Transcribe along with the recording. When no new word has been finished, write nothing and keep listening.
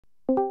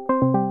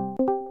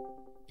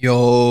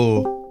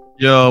Yo.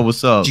 Yo,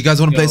 what's up? Do you guys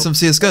want to play some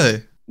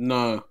CSGO?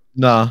 No.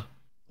 Nah.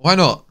 Why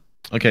not?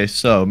 Okay,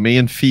 so me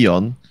and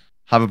Theon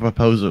have a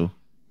proposal.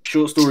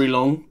 Short story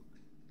long.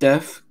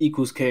 Death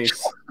equals case.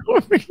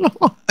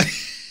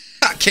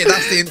 Okay,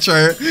 that's the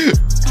intro.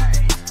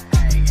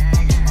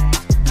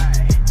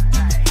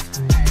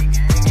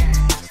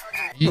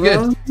 You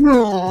good?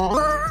 Oh,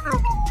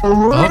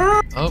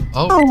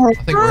 I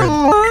think we're in.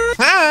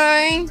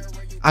 Hi!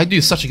 I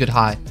do such a good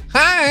hi.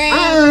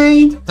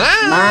 Hi!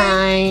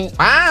 Hi!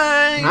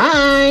 Hi!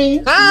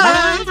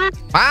 Hi!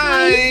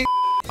 Hi!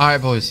 Alright,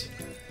 boys.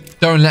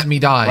 Don't let me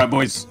die. Right,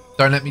 boys.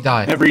 Don't let me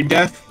die. Every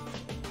death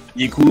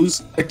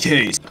equals a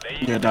case.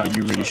 Yeah, that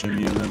you really should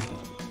be in them.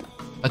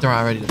 I don't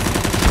already did.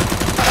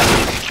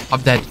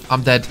 I'm dead.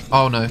 I'm dead.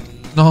 Oh no.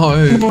 No.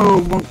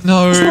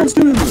 No.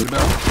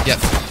 Yep.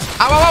 Ow,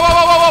 ow, ow, ow,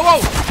 ow, ow, whoa!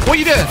 What are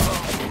you doing?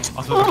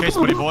 I thought the case,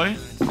 buddy boy.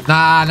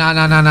 Nah.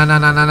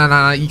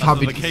 You can't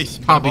be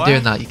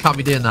doing that. You can't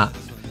be doing that.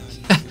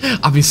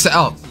 I've been set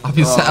up. I've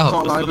been set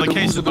up. The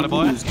case, buddy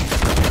boy.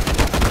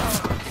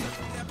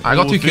 I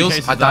got 2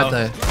 kills. I died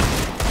there.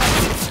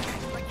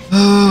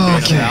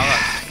 Okay.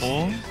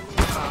 Oh.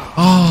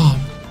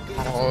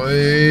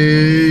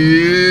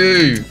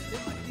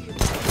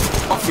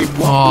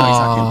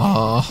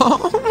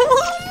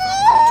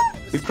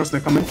 They've crossed,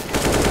 they're coming.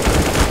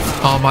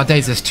 Oh my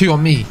days, there's 2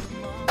 on me.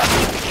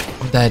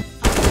 I'm dead.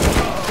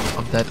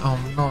 I'm dead. Oh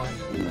no.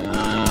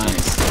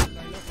 Nice.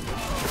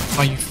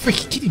 Are you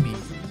freaking kidding me?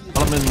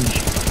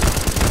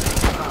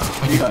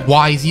 Yeah.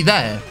 Why is he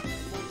there?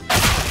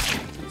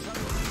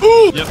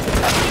 Ooh! Yep.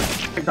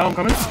 Down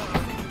coming.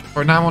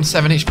 Right now I'm on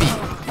 7 HP.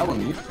 That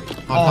one me.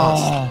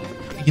 Oh,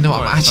 you know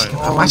what? I'm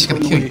actually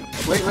gonna kill you.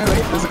 Wait.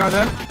 There's a guy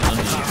there.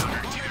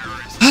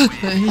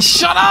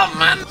 Shut up,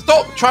 man!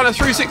 Stop trying to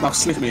 360. That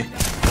sniffed me.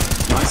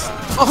 Nice.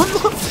 Oh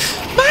no,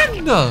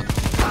 man!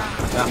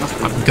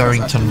 I'm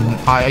going to.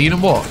 You know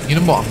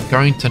what? I'm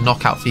going to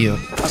knock out Theo.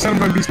 I said I'm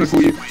going beast mode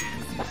for you.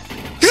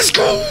 Let's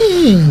go!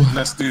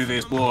 Let's do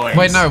this, boys.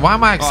 Wait, no. Why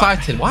am I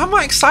excited? Why am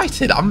I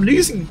excited? I'm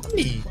losing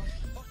money.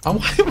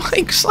 Why am I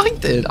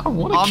excited? I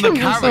want to kill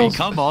myself. Carry.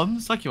 Come on,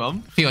 suck you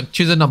on. Theo,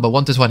 choose a number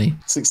 1 to 20.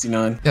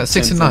 69. Yeah,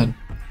 69.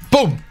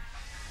 Boom!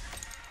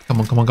 Come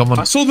on.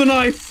 I saw the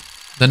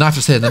knife. The knife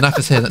is here.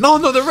 No,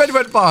 the red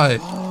went by.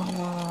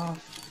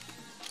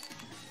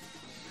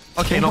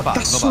 Okay, not bad.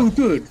 That's so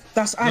good.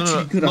 That's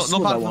actually good. I saw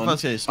that one. I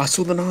Case.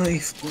 saw the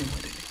knife.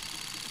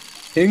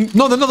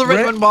 No, another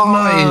red went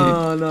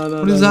by. No.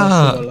 What is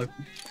that?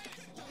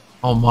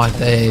 Oh my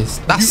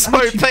days. That's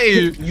so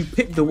pain. You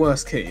picked the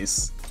worst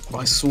case.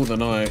 I saw the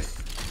knife.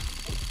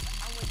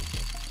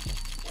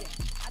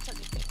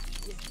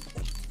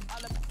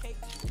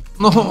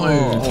 No.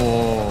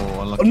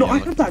 Oh, No, I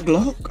had that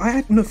Glock. I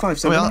had no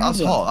 5.7. Wait,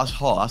 that's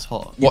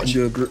hot. Watch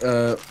your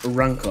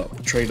rank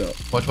up, trade up.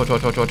 Watch. I'm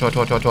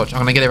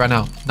gonna get it right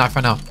now. Knife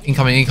right now.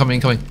 Incoming.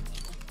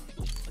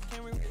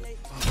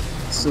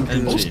 So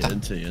good.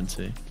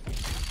 NT.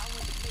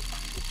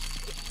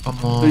 Come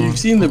on. So you've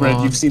seen the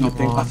red, you've seen the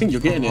pink. I think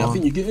you're getting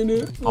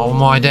it. Oh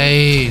my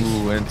days.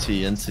 Ooh, NT.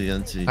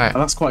 Alright. Oh,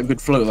 that's quite a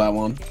good flow, that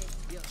one.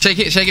 Shake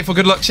it for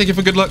good luck.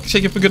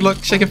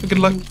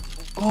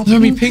 Oh, so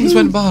many pings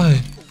went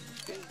by.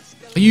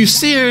 Are you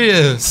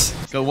serious?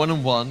 Go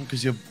 1-on-1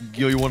 because you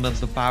want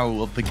the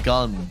barrel of the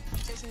gun.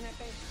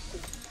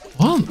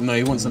 What? No,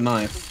 he wants a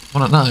knife.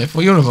 Want a knife?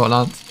 What are you on about,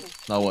 lads?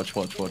 Now watch.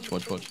 Well,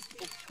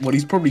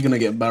 he's probably gonna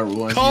get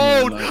barrel.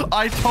 Cold!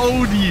 I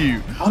told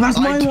you! Oh, that's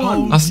my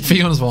one! That's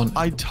Theon's one.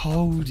 I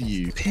told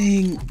you.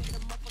 Ping!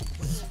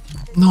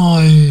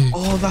 No.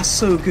 Oh, that's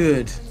so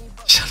good.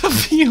 Shut up,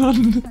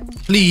 Theon.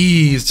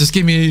 Please, just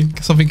give me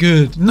something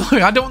good. No,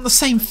 I don't want the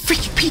same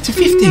freaking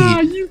P250.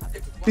 Nah,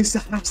 this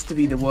has to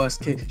be the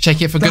worst kit.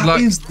 Shake it for good luck.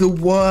 That is the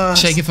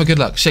worst. Shake it for good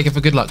luck. Knife.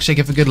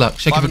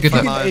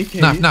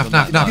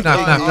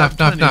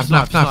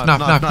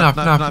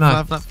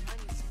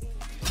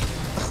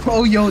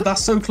 Oh, yo,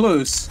 that's so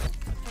close.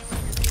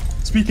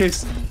 Speed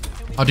case.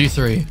 I'll do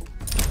 3. You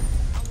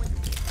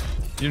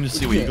didn't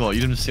see what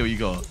you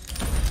got.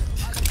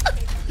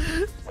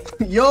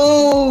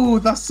 Yo,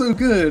 that's so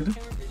good.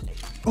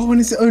 Oh,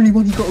 and it's the only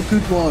one he got a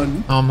good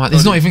one. Oh my,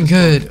 it's not even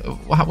good.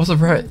 What's the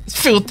red? It's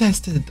field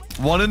tested.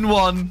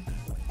 1-on-1.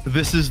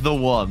 This is the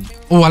one.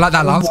 Oh, I like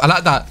that, Lance. I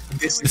like that.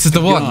 This is the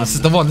one. Come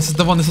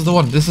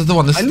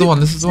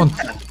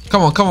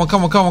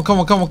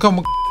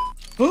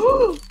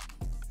on.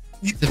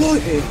 You got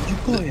it.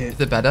 Is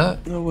it better?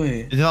 No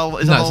way. Is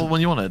that the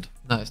one you wanted?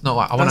 No, it's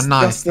not. I want a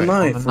knife. That's the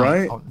knife,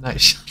 right? Oh, no.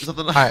 Is that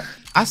the knife? Alright,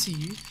 I see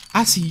you.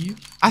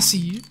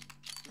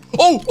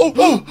 Oh,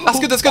 that's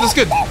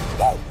good.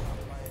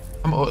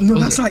 No,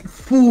 that's like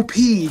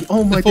 4p.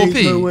 Oh my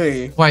days, no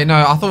way. Wait, no,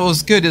 I thought it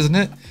was good, isn't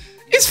it?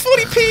 It's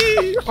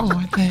 40p. Oh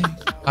my days.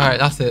 Alright,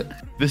 that's it.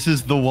 This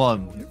is the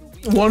one.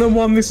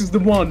 1-on-1, this is the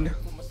one.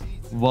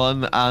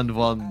 1 and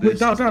 1. Wait,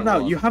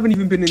 no. You haven't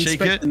even been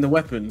inspecting the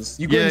weapons.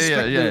 You got to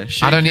inspect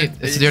yeah. I don't need.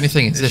 It's the only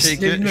thing. It's this.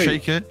 Shake it,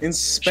 shake it.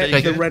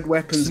 Inspect the red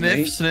weapons,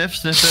 mate.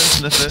 Sniff it.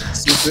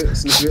 Sniff it.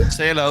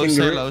 Say hello,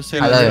 say hello, say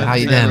hello. Hello, how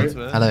you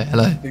doing?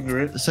 Hello. Finger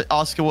it.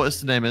 Ask her what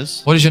his name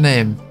is. What is your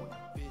name?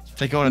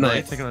 Take her on a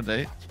date. Take her on a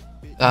date.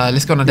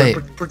 Let's go on a date.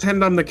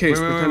 Pretend I'm the case.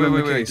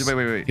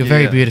 Wait. You're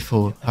very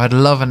beautiful. I'd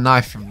love a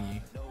knife from you.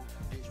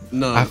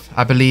 No.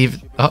 I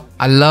believe. Oh,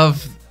 I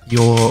love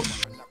your.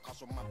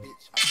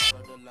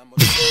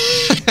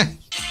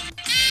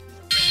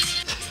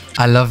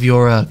 I love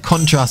your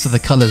contrast of the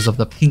colors of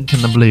the pink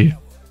and the blue.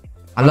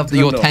 I love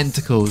your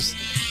tentacles.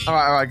 All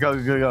right, go.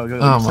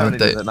 Oh my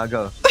god! Now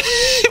go.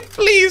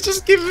 Please,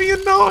 just give me a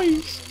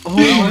knife. Oh,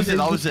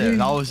 that was it.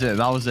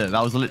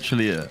 That was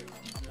literally it.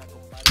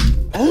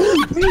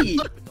 Oh wait.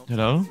 You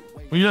know?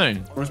 What are you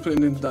doing? I was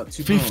putting in that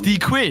 2 50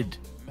 quid.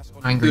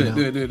 Angry.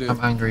 Do it. I'm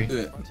angry. Do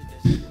it.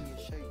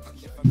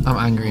 I'm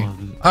angry. All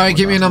right,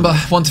 give me a number.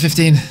 1 to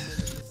 15.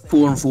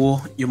 4 and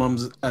 4. Your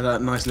mum's a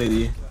nice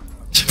lady.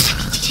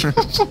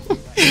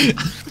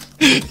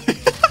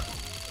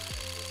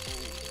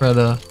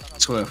 Brother.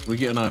 12. We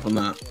get a knife on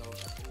that.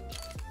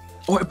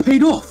 Oh, it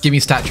paid off. Give me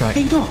stat track.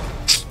 Paid off.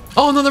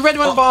 Oh no, the red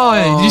went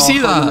by. Did you see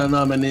that?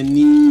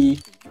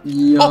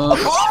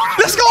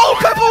 Let's go,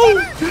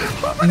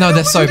 Pebble! No,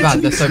 they're so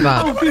bad. They're so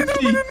bad. Oh,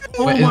 50.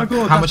 Oh Wait, my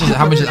god. How much is it?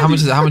 How much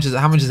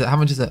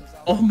is it?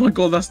 Oh my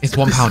god, that's. It's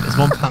 £1. It's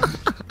 £1.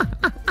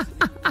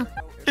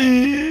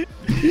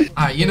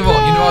 Alright, you know what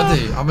I'll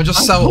do? I'm gonna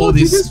just sell all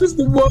these. This was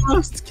the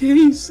worst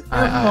case. You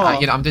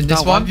know, I'm doing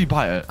this Why one did you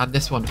buy it? and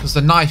this one because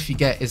the knife you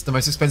get is the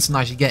most expensive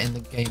knife you get in the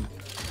game.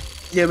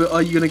 Yeah, but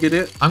are you gonna get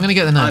it? I'm gonna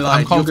get the knife.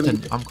 I'm You're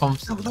confident. I'm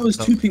confident. That was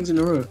 2 pinks in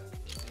a row.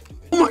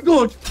 Oh my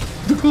god!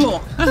 The claw!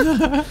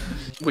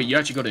 Wait, you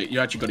actually got it. Oh,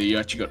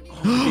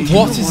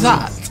 What is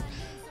that?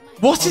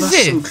 What is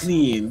that's it? so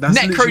clean. That's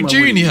Necro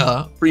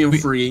Junior. 3 and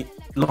 3.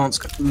 Lance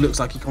looks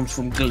like he comes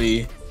from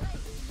Glee.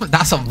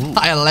 That's a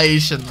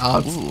violation,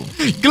 lads.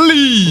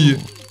 Glee.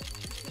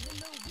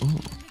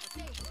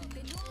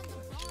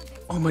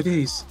 Oh my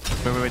days.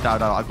 Wait, no,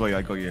 I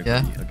got you.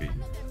 Yeah.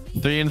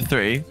 3 and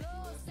 3.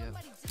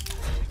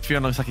 3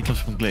 looks like he comes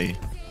from Glee.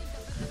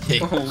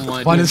 Oh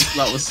my Why days. does-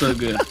 That was so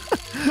good.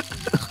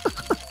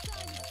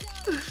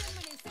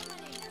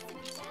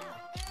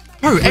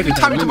 Bro, every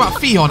time you talk about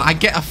Theon, I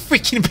get a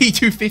freaking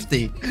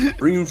P250.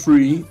 3 and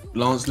 3.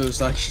 Lance looks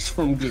like he's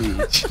from Glee.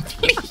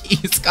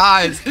 Please,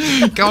 guys,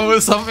 come up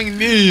with something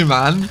new,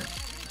 man.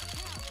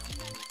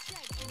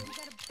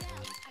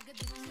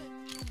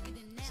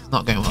 This is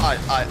not going well.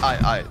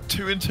 Alright.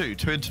 2 and 2.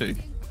 Okay.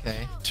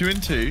 2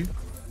 and 2.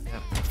 Yeah.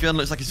 Theon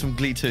looks like he's from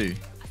Glee 2.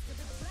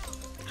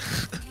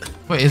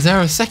 Wait, is there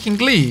a second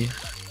Glee?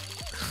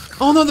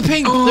 Oh no, the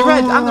pink, the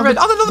red, and the red.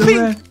 Oh no, the pink.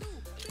 red.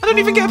 I don't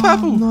even get a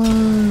purple. No.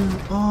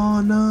 Oh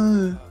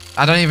no.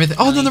 I don't even.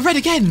 Oh no, the red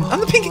again,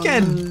 and the pink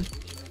again.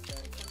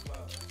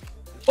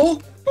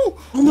 Oh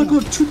my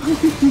god,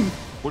 £2.50.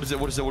 What is it?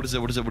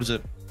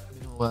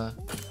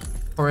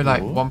 Probably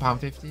like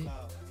 £1.50.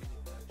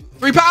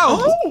 £3.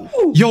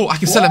 Oh. Yo, I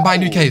can sell it and buy a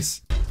new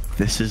case.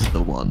 This is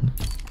the one.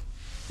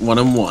 1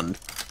 and 1.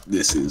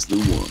 This is the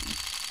one.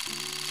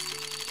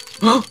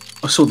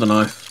 I saw the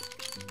knife.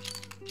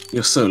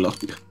 You're so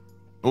lucky.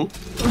 Oh.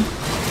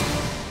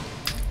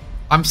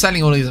 I'm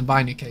selling all these and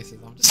buying new cases.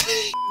 I'm just.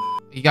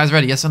 Are you guys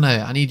ready? Yes or no?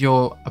 I need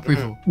your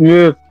approval.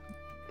 Yeah.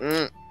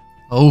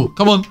 Oh,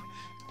 come on.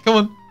 Come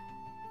on.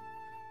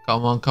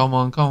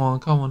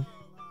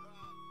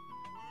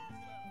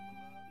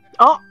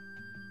 Oh.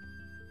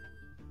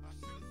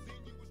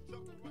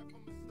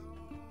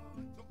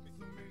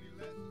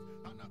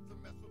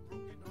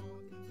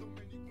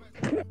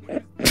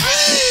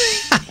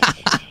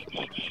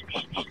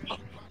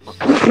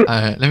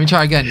 Alright, let me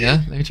try again,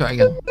 yeah? Let me try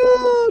again.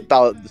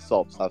 Stop. Let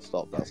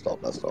me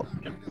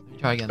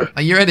try again.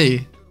 Are you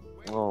ready?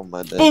 Oh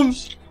my days. Boom!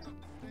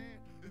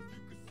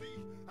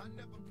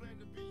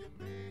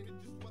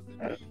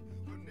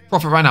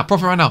 Profit right now.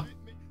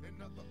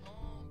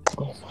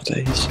 Oh my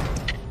days.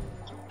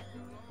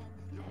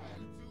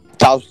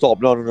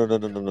 Stop.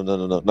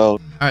 No.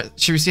 Alright,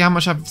 should we see how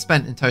much I've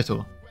spent in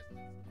total?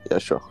 Yeah,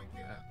 sure.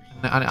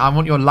 And I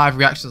want your live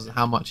reactions on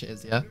how much it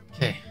is, yeah?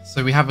 Okay,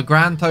 so we have a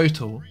grand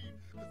total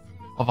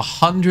of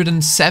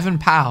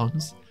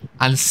 £107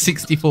 and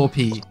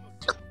 64p.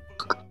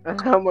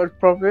 And how much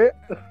profit?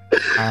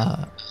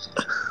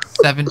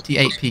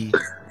 78p.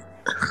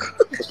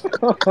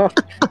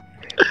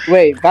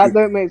 Wait, that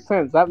don't make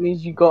sense. That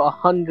means you got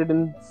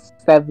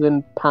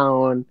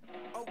 £107.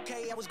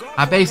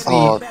 I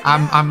basically,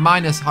 I'm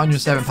minus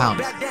 £107.